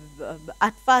 Yeah. And,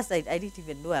 at first, I didn't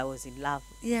even know I was in love.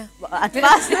 Yeah. At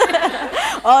first,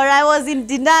 or I was in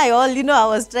denial. You know, I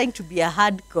was trying to be a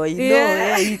hardcore. You know,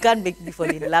 Yeah. you can't make me fall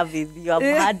in love with you. I'm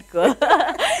hardcore.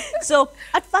 So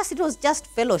at first it was just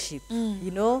fellowship,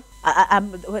 you know.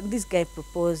 When this guy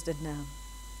proposed, and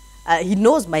he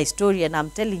knows my story, and I'm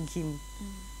telling him,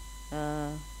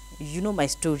 you know my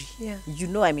story. Yeah. You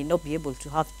know I may not be able to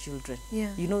have children.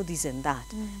 Yeah. You know this and that.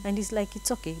 And he's like,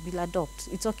 it's okay, we'll adopt.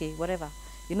 It's okay, whatever.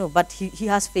 You know, but he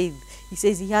has faith. He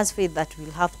says he has faith that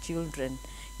we'll have children.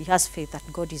 He has faith that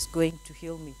God is going to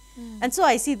heal me. And so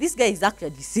I see this guy is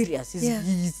actually serious.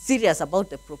 He's serious about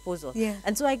the proposal. Yeah.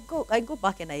 And so I go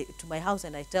back and to my house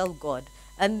and I tell God.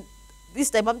 And this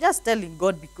time I'm just telling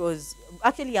God because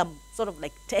actually I'm sort of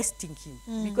like testing him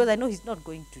because I know he's not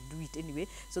going to do it anyway.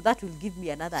 So that will give me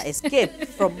another escape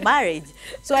from marriage.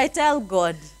 So I tell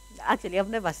God, actually I've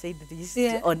never said this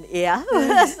on air,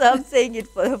 so I'm saying it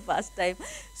for the first time.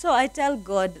 So I tell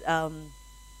God,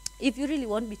 if you really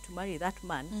want me to marry that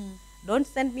man, don't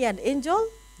send me an angel,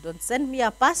 don't send me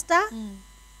a pastor.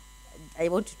 I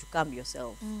want you to come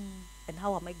yourself. And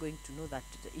how am I going to know that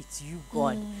it's you,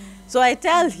 God? So I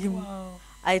tell him,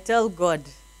 I tell God,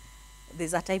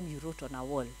 there's a time you wrote on a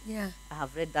wall. Yeah. I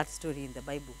have read that story in the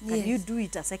Bible. Yes. Can you do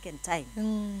it a second time?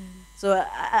 So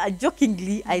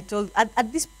jokingly, I told,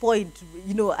 at this point,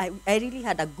 you know, I really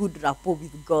had a good rapport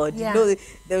with God. Yeah. You know,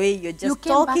 the way you're just You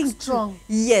came talking. back strong.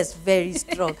 Yes, very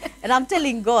strong. And I'm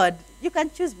telling God, you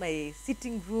can choose my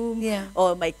sitting room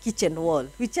or my kitchen wall,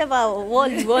 whichever wall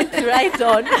you want to write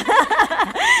on.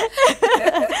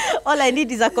 All I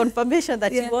need is a confirmation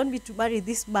that you want me to marry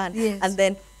this man. Yes. And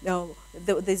then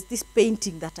there's this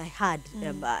painting that I had.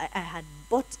 I had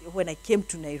bought when I came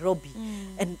to Nairobi.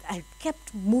 And I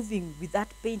kept moving with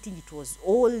that painting. It was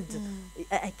old.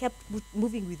 I kept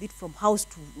moving with it from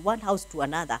one house to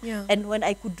another. Yeah. And when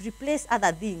I could replace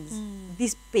other things,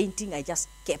 this painting, I just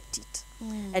kept it.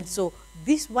 And so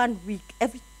this 1 week,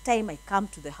 every time I come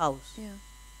to the house,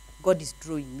 God is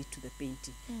drawing me to the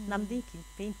painting. And I'm thinking,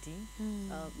 painting,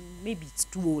 maybe it's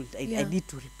too old. I need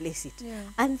to replace it. Yeah.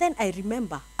 And then I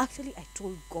remember, actually, I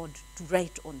told God to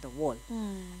write on the wall.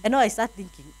 And now I start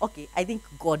thinking, okay, I think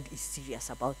God is serious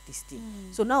about this thing.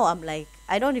 So now I'm like,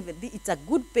 I don't even think it's a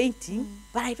good painting,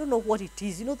 but I don't know what it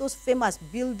is. You know those famous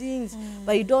buildings,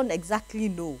 but you don't exactly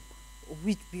know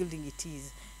which building it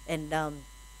is. And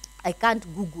I can't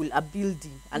Google a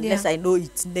building unless I know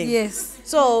its name. Yes.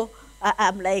 So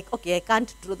I'm like, okay, I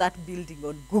can't draw that building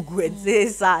on Google and say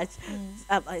search.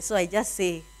 So I just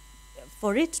say,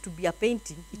 for it to be a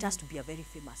painting, it has to be a very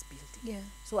famous building. Yeah.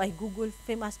 So I Google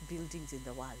famous buildings in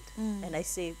the world. And I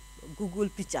say, Google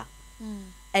picture.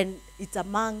 And it's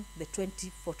among the 20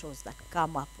 photos that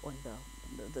come up on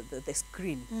the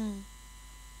screen.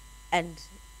 And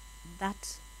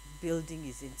that building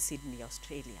is in Sydney,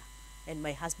 Australia. And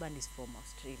my husband is from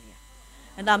Australia.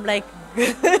 And I'm like,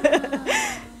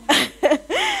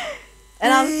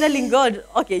 and I'm telling God,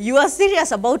 okay, you are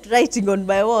serious about writing on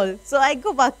my wall. So I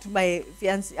go back to my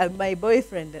my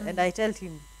boyfriend, and I tell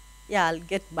him, yeah, I'll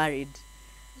get married.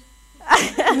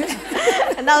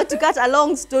 And now to cut a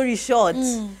long story short,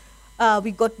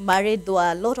 we got married. There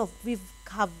were a lot of, we've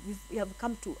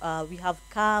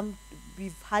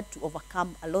had to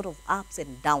overcome a lot of ups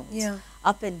and downs. Yeah.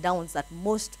 Up and downs that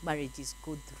most marriages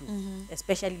go through,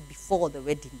 especially before the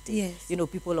wedding day. Yes. You know,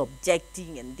 people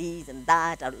objecting and this and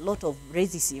that, a lot of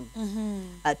racism.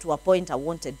 To a point I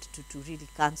wanted to really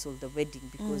cancel the wedding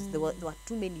because there were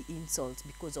too many insults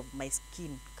because of my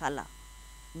skin color.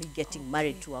 Me getting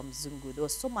married to a Mzungu. There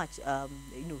was so much,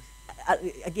 you know,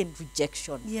 again,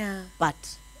 rejection. Yeah.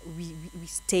 But we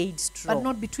stayed strong. But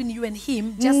not between you and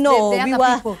him, just no, the we other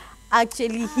were people.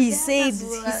 actually he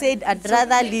said I'd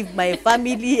rather leave my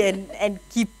family and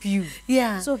keep you.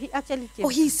 Yeah. So he actually came. Oh,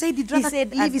 he said he'd rather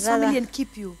leave I'd his rather- family and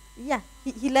keep you. Yeah,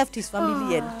 he left his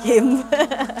family and came.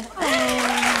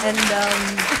 And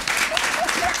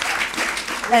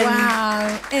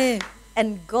Wow.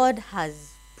 and God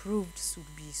has proved to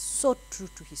be so true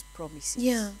to his promises.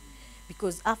 Yeah.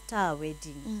 Because after our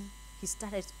wedding, he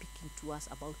started speaking to us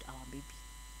about our baby.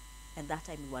 And that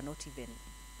time we were not even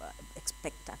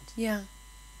expectant. Yeah.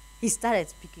 He started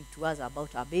speaking to us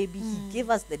about our baby. He gave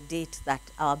us the date that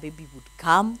our baby would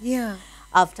come. Yeah.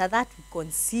 After that, we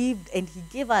conceived, and he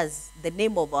gave us the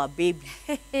name of our baby.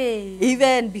 Hey.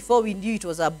 Even before we knew it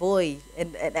was a boy.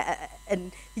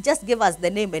 And he just gave us the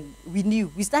name, and we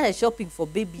knew. We started shopping for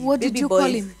baby What did you boys.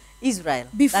 call him? Israel.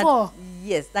 Before?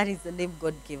 Yes, that is the name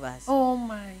God gave us. Oh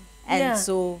my. And Yeah.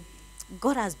 so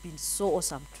God has been so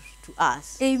awesome to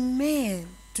us. Amen.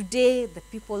 Today, the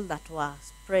people that were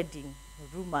spreading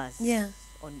rumors Yeah.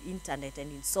 on internet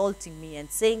and insulting me and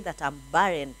saying that I'm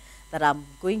barren, that I'm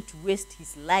going to waste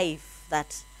his life,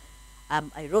 that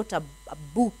I wrote a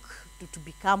book to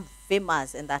become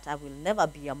famous and that I will never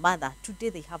be a mother, today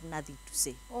they have nothing to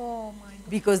say. Oh my God.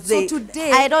 Because So they,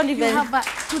 today, I don't even, you have a,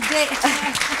 today,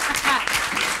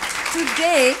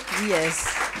 today, yes,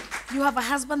 you have a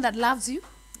husband that loves you.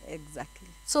 exactly.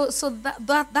 So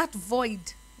that void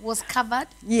was covered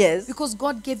Yes. because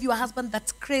God gave you a husband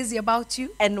that's crazy about you.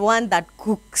 And one that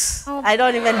cooks. Oh. I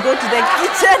don't even go to the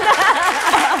kitchen.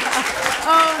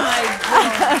 Oh my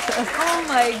God. Oh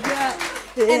my God.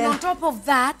 And Yeah. on top of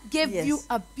that, gave Yes. you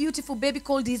a beautiful baby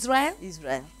called Israel.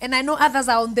 Israel. And I know others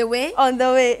are on the way. On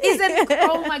the way. Isn't,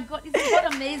 oh my God, isn't God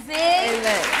amazing?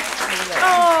 Amen. Amen.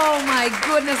 Oh my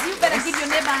goodness, you better give your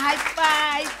neighbor a high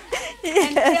five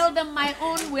and tell them my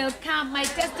own will come. My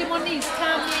testimony is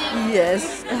coming.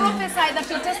 Yes. Prophesy that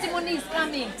your testimony is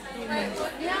coming.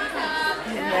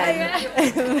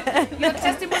 Yeah. Your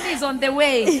testimony is on the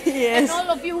way. Yes. And all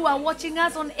of you who are watching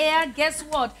us on air, guess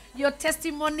what? Your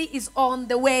testimony is on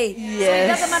the way. So it Yes.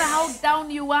 doesn't matter how down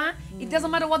you are. It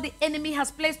doesn't matter what the enemy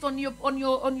has placed on your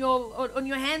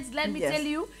hands. Let me Yes. tell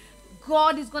you,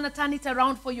 God is going to turn it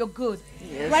around for your good.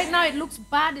 Yes. Right now it looks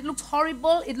bad, it looks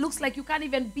horrible, it looks like you can't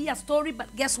even be a story,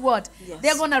 but guess what? Yes.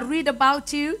 They're going to read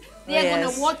about you, they're going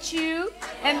Yes. to watch you,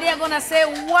 and they're going to say,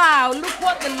 wow, look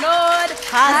what the Lord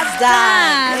Has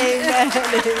done. Amen.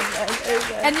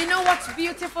 And you know what's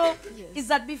beautiful? Is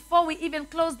that before we even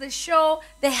close the show,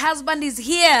 the husband is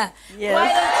here. Yes. Why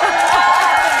don't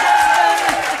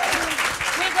you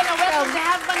we're going to welcome the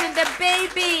husband and the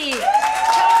baby.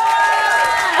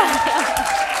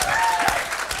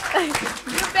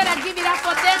 You better give it up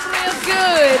for them real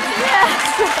good.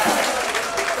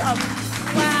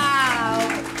 Wow.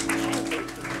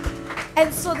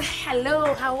 And so,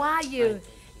 hello, how are you?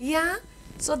 Yeah?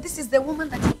 So this is the woman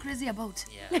that you're crazy about.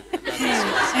 Yeah.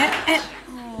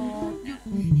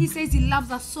 He says he loves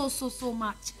her so, so, so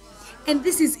much. And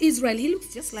this is Israel. He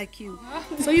looks just like you.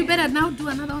 So you better now do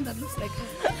another one that looks like him.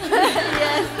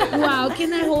 Yes. Wow,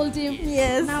 can I hold him?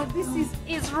 Yes. Now this is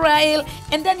Israel.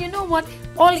 And then you know what?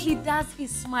 All he does is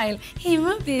smile.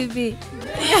 Hello, baby.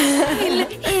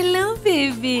 Hello,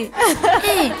 baby.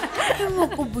 Hey,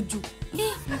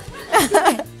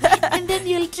 and then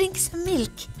you'll drink some milk.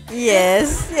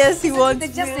 Yes. Yes, he wants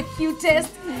They're just the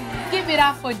cutest. Give it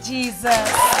up for Jesus.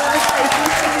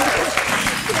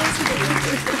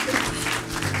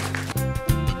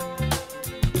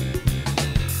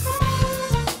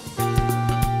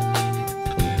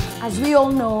 As we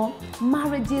all know,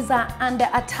 marriages are under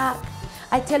attack.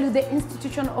 I tell you, the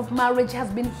institution of marriage has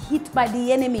been hit by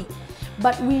the enemy.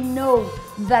 But we know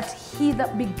that he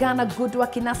that began a good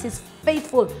work in us is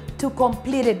faithful to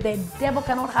complete it. The devil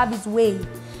cannot have his way.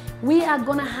 We are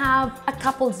going to have a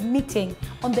couples meeting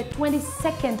on the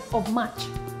 22nd of March.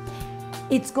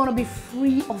 It's going to be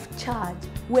free of charge.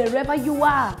 Wherever you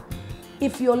are,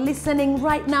 if you're listening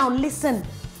right now, listen.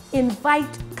 Invite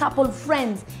couple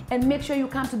friends and make sure you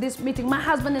come to this meeting. My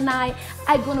husband and I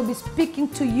are going to be speaking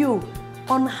to you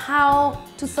on how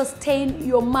to sustain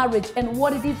your marriage and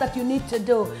what it is that you need to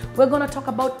do. We're going to talk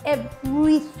about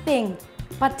everything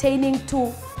pertaining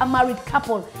to a married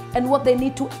couple and what they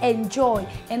need to enjoy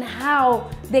and how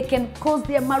they can cause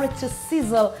their marriage to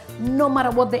sizzle no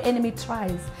matter what the enemy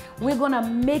tries. We're going to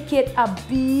make it a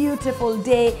beautiful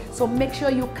day, so make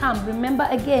sure you come. Remember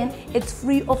again, it's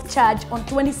free of charge on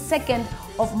 22nd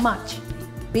of March.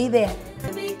 Be there.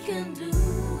 We can do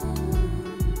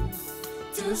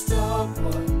to stop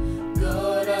what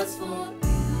God has for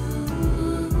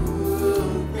you.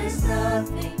 There's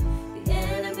nothing the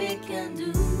enemy can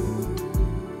do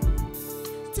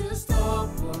to stop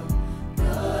what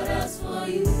God has for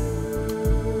you.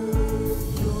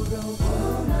 You're the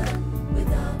woman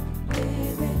without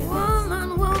limit. Woman,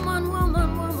 woman,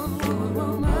 woman, woman, woman,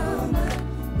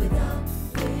 woman without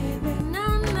limit. Na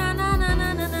na na na na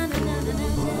na na na na na.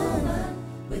 Woman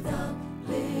without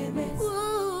limits.